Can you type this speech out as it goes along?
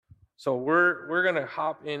So we're going to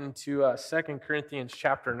hop into 2 Corinthians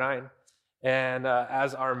chapter 9 and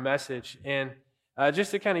as our message. And just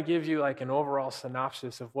to kind of give you like an overall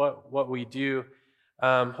synopsis of what we do,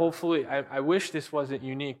 hopefully, I wish this wasn't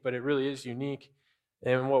unique, but it really is unique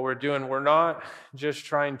in what we're doing. We're not just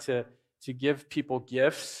trying to give people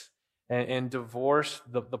gifts and divorce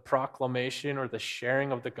the proclamation or the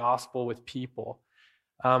sharing of the gospel with people.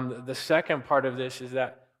 The second part of this is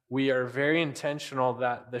that we are very intentional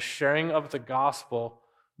that the sharing of the gospel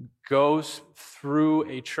goes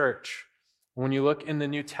through a church. When you look in the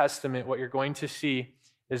New Testament, what you're going to see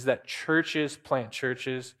is that churches plant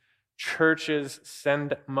churches, churches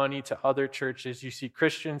send money to other churches. You see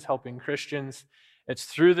Christians helping Christians. It's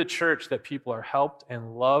through the church that people are helped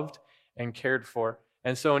and loved and cared for.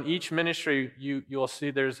 And so in each ministry, you'll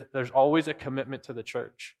see there's always a commitment to the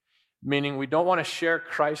church. Meaning we don't want to share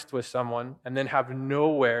Christ with someone and then have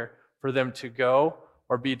nowhere for them to go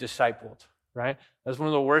or be discipled, right? That's one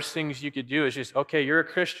of the worst things you could do is just, okay, you're a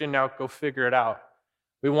Christian now, go figure it out.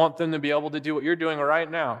 We want them to be able to do what you're doing right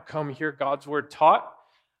now. Come hear God's word taught,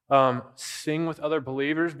 sing with other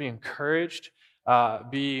believers, be encouraged,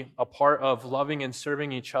 be a part of loving and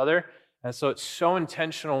serving each other. And so it's so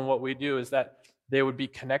intentional in what we do is that they would be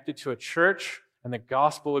connected to a church and the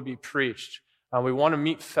gospel would be preached. We want to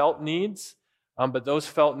meet felt needs, but those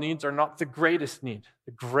felt needs are not the greatest need.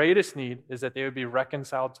 The greatest need is that they would be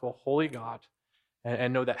reconciled to a holy God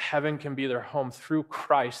and know that heaven can be their home through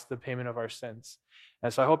Christ, the payment of our sins.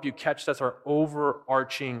 And so I hope you catch that's our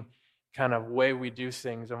overarching kind of way we do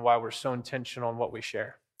things and why we're so intentional in what we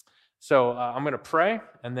share. So I'm going to pray,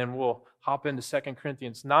 and then we'll hop into 2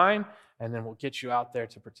 Corinthians 9, and then we'll get you out there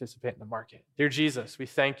to participate in the market. Dear Jesus, we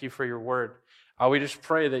thank you for your word. We just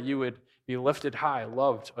pray that you would be lifted high,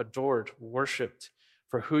 loved, adored, worshiped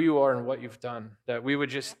for who you are and what you've done. That we would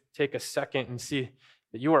just take a second and see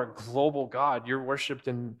that you are a global God. You're worshiped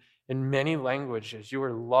in many languages. You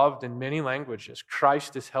are loved in many languages.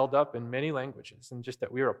 Christ is held up in many languages. And just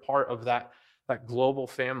that we are a part of that global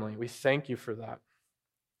family. We thank you for that.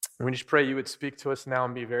 And we just pray you would speak to us now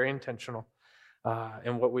and be very intentional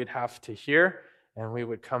in what we'd have to hear. And we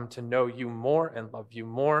would come to know you more and love you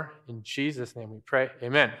more. In Jesus' name we pray.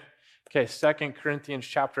 Amen. Okay, 2 Corinthians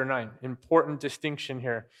chapter 9. Important distinction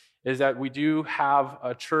here is that we do have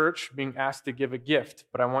a church being asked to give a gift.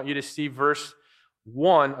 But I want you to see verse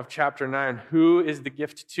 1 of chapter 9. Who is the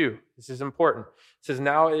gift to? This is important. It says,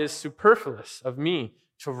 now it is superfluous of me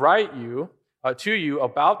to write to you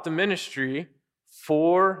about the ministry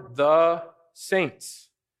for the saints.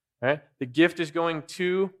 Right? The gift is going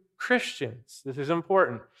to Christians. This is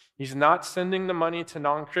important. He's not sending the money to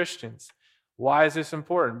non-Christians. Why is this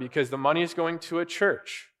important? Because the money is going to a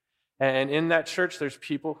church. And in that church, there's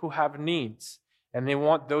people who have needs. And they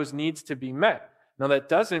want those needs to be met. Now, that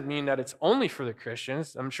doesn't mean that it's only for the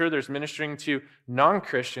Christians. I'm sure there's ministering to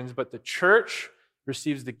non-Christians, but the church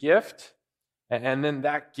receives the gift. And then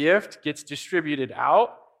that gift gets distributed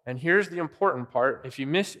out. And here's the important part. If you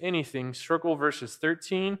miss anything, circle verses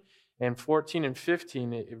 13 and 14 and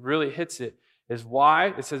 15. It really hits it. Is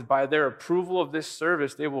why it says, by their approval of this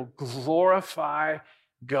service, they will glorify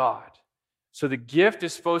God. So the gift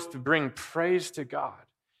is supposed to bring praise to God.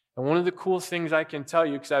 And one of the cool things I can tell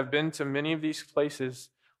you, because I've been to many of these places,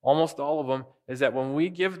 almost all of them, is that when we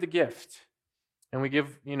give the gift, and we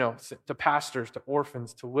give, to pastors, to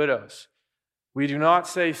orphans, to widows, we do not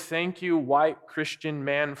say, thank you, white Christian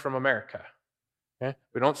man from America. Okay?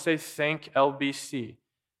 We don't say, thank LBC.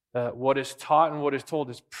 What is taught and what is told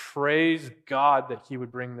is praise God that he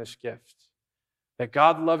would bring this gift. That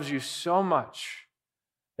God loves you so much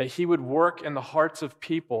that he would work in the hearts of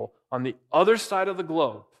people on the other side of the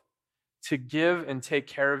globe to give and take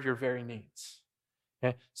care of your very needs.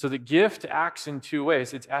 Okay? So the gift acts in two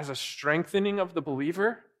ways. It's as a strengthening of the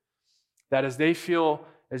believer, that as they feel,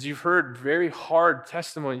 as you've heard very hard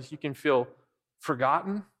testimonies, you can feel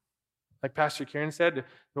forgotten. Like Pastor Kieran said,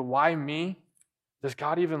 but why me? Does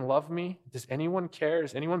God even love me? Does anyone care?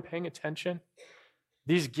 Is anyone paying attention?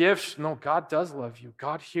 These gifts, no, God does love you.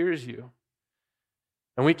 God hears you.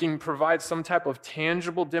 And we can provide some type of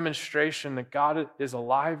tangible demonstration that God is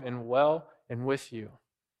alive and well and with you.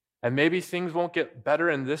 And maybe things won't get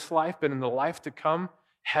better in this life, but in the life to come,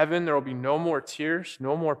 heaven, there will be no more tears,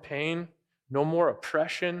 no more pain, no more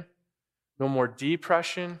oppression, no more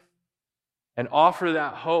depression. And offer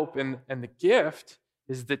that hope. And the gift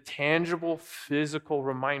is the tangible physical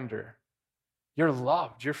reminder. You're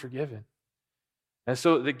loved, you're forgiven. And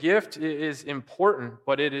so the gift is important,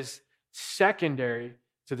 but it is secondary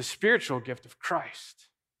to the spiritual gift of Christ.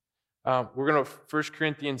 We're going to 1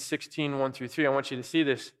 Corinthians 16, 1 through 3. I want you to see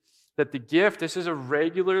this. that the gift, this is a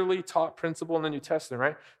regularly taught principle in the New Testament,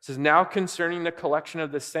 right? It says, now concerning the collection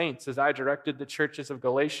of the saints, as I directed the churches of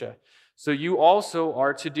Galatia. So you also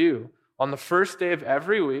are to do. On the first day of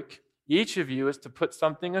every week, each of you is to put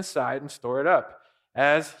something aside and store it up,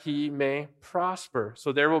 as he may prosper.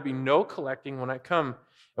 So there will be no collecting when I come.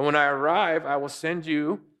 And when I arrive, I will send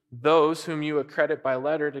you those whom you accredit by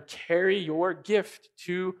letter to carry your gift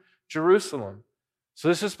to Jerusalem. So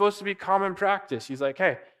this is supposed to be common practice. He's like,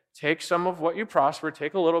 hey, take some of what you prosper,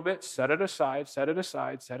 take a little bit, set it aside,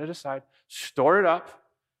 store it up.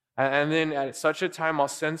 And then at such a time, I'll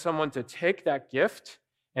send someone to take that gift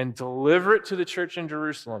and deliver it to the church in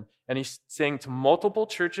Jerusalem. And he's saying to multiple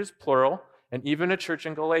churches, plural, and even a church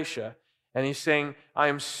in Galatia. And he's saying, I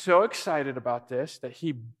am so excited about this that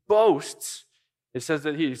he boasts. It says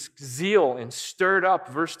that he's zeal and stirred up,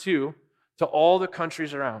 verse 2, to all the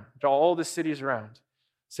countries around, to all the cities around,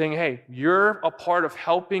 saying, hey, you're a part of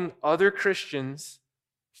helping other Christians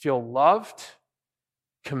feel loved,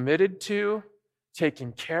 committed to,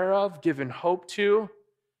 taken care of, given hope to.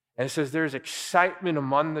 And it says there's excitement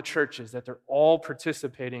among the churches that they're all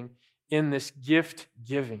participating in this gift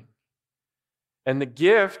giving. And the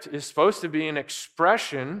gift is supposed to be an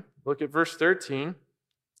expression, look at verse 13,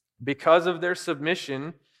 because of their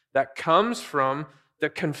submission that comes from the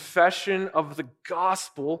confession of the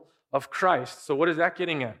gospel of Christ. So what is that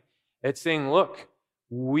getting at? It's saying, look,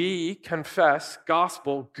 we confess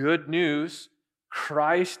gospel, good news.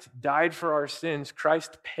 Christ died for our sins.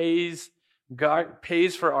 Christ God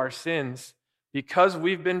pays for our sins because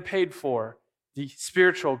we've been paid for the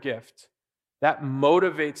spiritual gift. That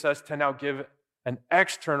motivates us to now give an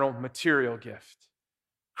external material gift.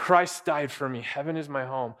 Christ died for me. Heaven is my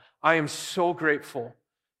home. I am so grateful.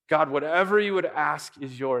 God, whatever you would ask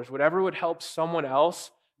is yours. Whatever would help someone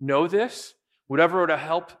else know this, whatever would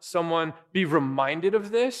help someone be reminded of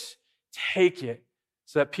this, take it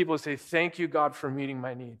so that people say, thank you, God, for meeting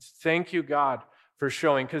my needs. Thank you, God, for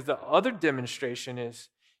showing. Because the other demonstration is,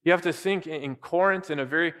 you have to think in Corinth, in a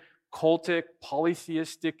very cultic,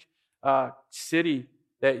 polytheistic city,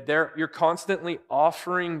 that you're constantly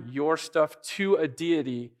offering your stuff to a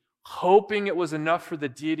deity, hoping it was enough for the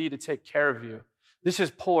deity to take care of you. This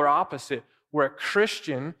is polar opposite, where a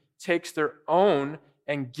Christian takes their own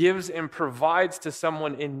and gives and provides to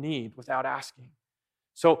someone in need without asking.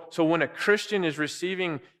 So when a Christian is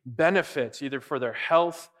receiving benefits, either for their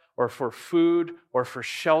health or for food or for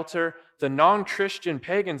shelter, the non-Christian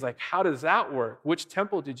pagan's like, how does that work? Which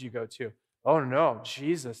temple did you go to? Oh no,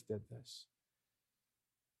 Jesus did this.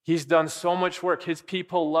 He's done so much work. His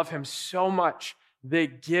people love him so much. They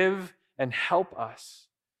give and help us.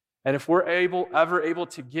 And if we're ever able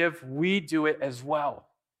to give, we do it as well.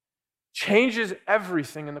 Changes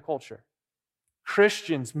everything in the culture.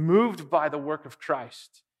 Christians moved by the work of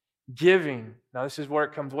Christ, giving. Now this is where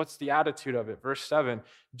it comes. What's the attitude of it? Verse 7,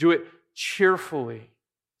 do it cheerfully.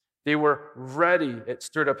 They were ready. It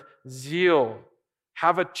stirred up zeal.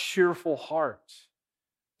 Have a cheerful heart.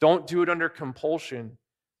 Don't do it under compulsion.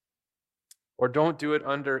 Or don't do it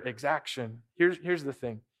under exaction. Here's the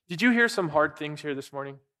thing. Did you hear some hard things here this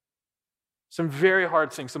morning? Some very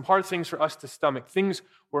hard things. Some hard things for us to stomach. Things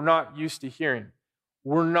we're not used to hearing.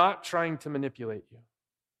 We're not trying to manipulate you.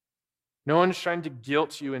 No one's trying to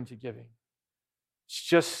guilt you into giving. It's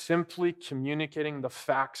just simply communicating the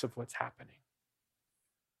facts of what's happening.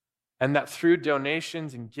 And that through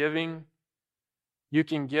donations and giving, you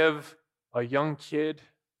can give a young kid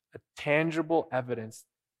a tangible evidence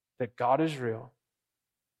that God is real.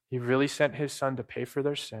 He really sent his son to pay for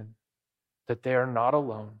their sin, that they are not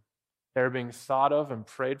alone. They're being thought of and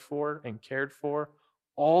prayed for and cared for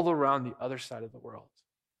all around the other side of the world.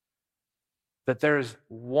 That there is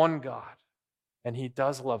one God, and he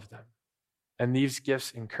does love them. And these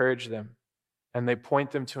gifts encourage them, and they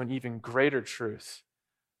point them to an even greater truth,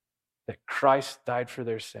 that Christ died for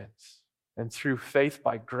their sins. And through faith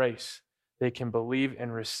by grace, they can believe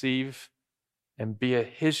and receive and be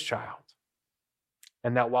his child.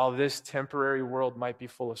 And that while this temporary world might be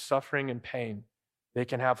full of suffering and pain, they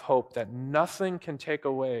can have hope that nothing can take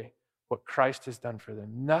away what Christ has done for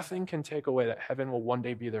them. Nothing can take away that heaven will one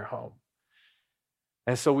day be their home.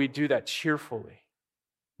 And so we do that cheerfully,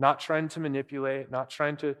 not trying to manipulate, not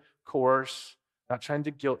trying to coerce, not trying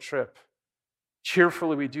to guilt trip.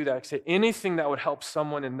 Cheerfully we do that. Say anything that would help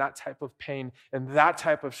someone in that type of pain and that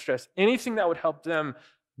type of stress, anything that would help them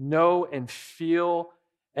know and feel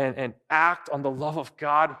and act on the love of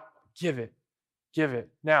God, give it. Give it.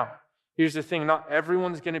 Now, here's the thing. Not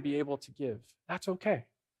everyone's going to be able to give. That's okay.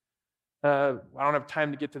 I don't have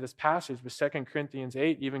time to get to this passage, but 2 Corinthians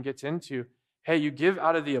 8 even gets into, hey, you give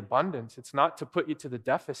out of the abundance. It's not to put you to the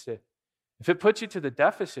deficit. If it puts you to the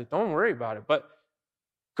deficit, don't worry about it. But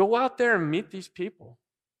go out there and meet these people.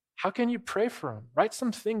 How can you pray for them? Write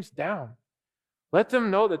some things down. Let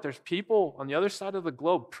them know that there's people on the other side of the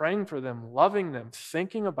globe praying for them, loving them,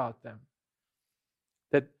 thinking about them.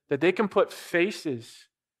 That they can put faces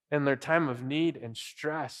in their time of need and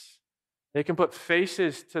stress. They can put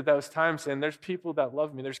faces to those times, and there's people that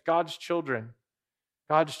love me. There's God's children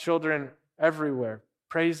everywhere,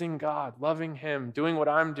 praising God, loving Him, doing what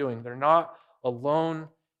I'm doing. They're not alone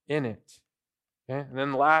in it. Okay? And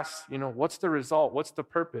then last, what's the result? What's the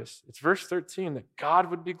purpose? It's verse 13, that God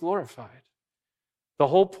would be glorified. The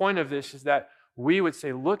whole point of this is that we would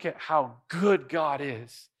say, look at how good God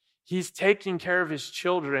is. He's taking care of His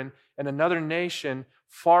children in another nation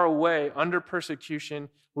far away, under persecution,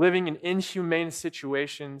 living in inhumane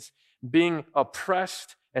situations, being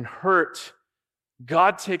oppressed and hurt.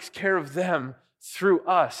 God takes care of them through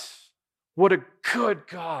us. What a good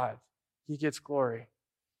God. He gets glory.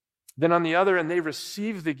 Then on the other end, they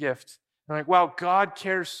receive the gift. They're like, wow, God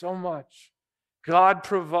cares so much. God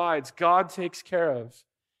provides. God takes care of.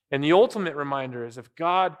 And the ultimate reminder is if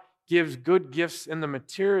God gives good gifts in the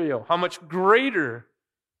material, how much greater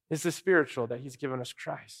is the spiritual that He's given us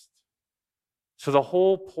Christ. So the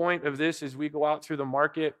whole point of this is we go out through the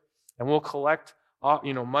market and we'll collect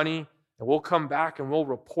money, and we'll come back and we'll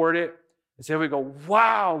report it. And so we go,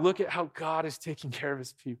 wow, look at how God is taking care of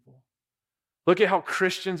His people. Look at how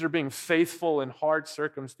Christians are being faithful in hard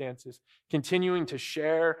circumstances, continuing to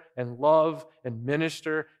share and love and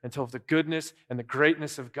minister until the goodness and the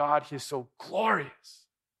greatness of God. He is so glorious.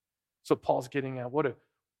 That's what Paul's getting at. What a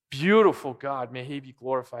beautiful God. May He be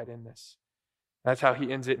glorified in this. That's how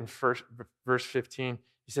he ends it in verse 15.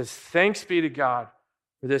 He says, thanks be to God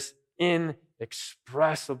for this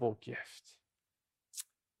inexpressible gift.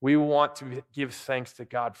 We want to give thanks to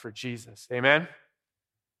God for Jesus. Amen?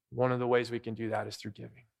 One of the ways we can do that is through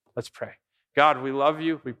giving. Let's pray. God, we love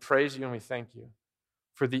You, we praise You, and we thank You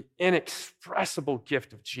for the inexpressible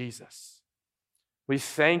gift of Jesus. We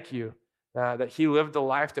thank You that He lived a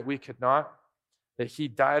life that we could not, that He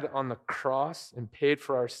died on the cross and paid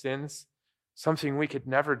for our sins, something we could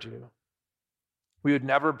never do. We would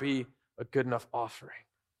never be a good enough offering.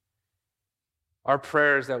 Our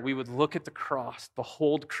prayer is that we would look at the cross,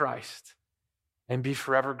 behold Christ, and be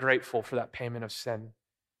forever grateful for that payment of sin.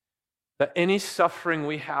 That any suffering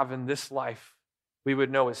we have in this life, we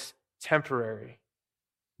would know is temporary,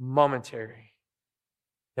 momentary.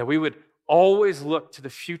 That we would always look to the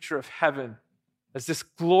future of heaven as this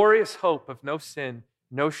glorious hope of no sin,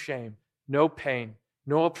 no shame, no pain,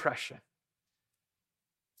 no oppression.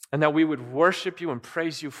 And that we would worship You and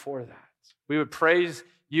praise You for that. We would praise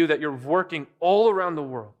You that You're working all around the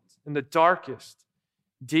world in the darkest,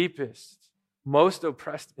 deepest, most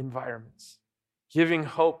oppressed environments, giving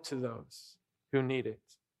hope to those who need it,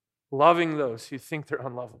 loving those who think they're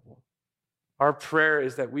unlovable. Our prayer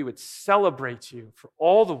is that we would celebrate You for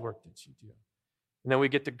all the work that You do, and then we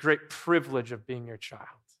get the great privilege of being Your child.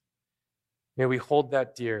 May we hold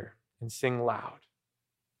that dear and sing loud,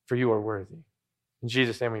 for You are worthy. In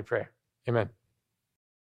Jesus' name we pray. Amen.